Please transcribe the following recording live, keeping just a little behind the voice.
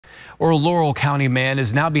Or a Laurel County man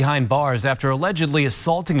is now behind bars after allegedly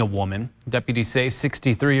assaulting a woman. Deputies say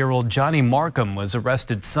 63-year-old Johnny Markham was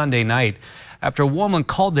arrested Sunday night after a woman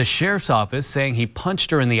called the sheriff's office saying he punched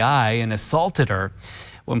her in the eye and assaulted her.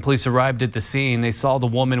 When police arrived at the scene, they saw the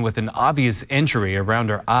woman with an obvious injury around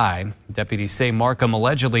her eye. Deputies say Markham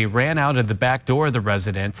allegedly ran out of the back door of the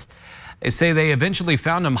residence. They say they eventually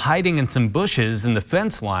found him hiding in some bushes in the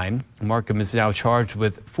fence line. Markham is now charged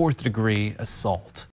with 4th-degree assault.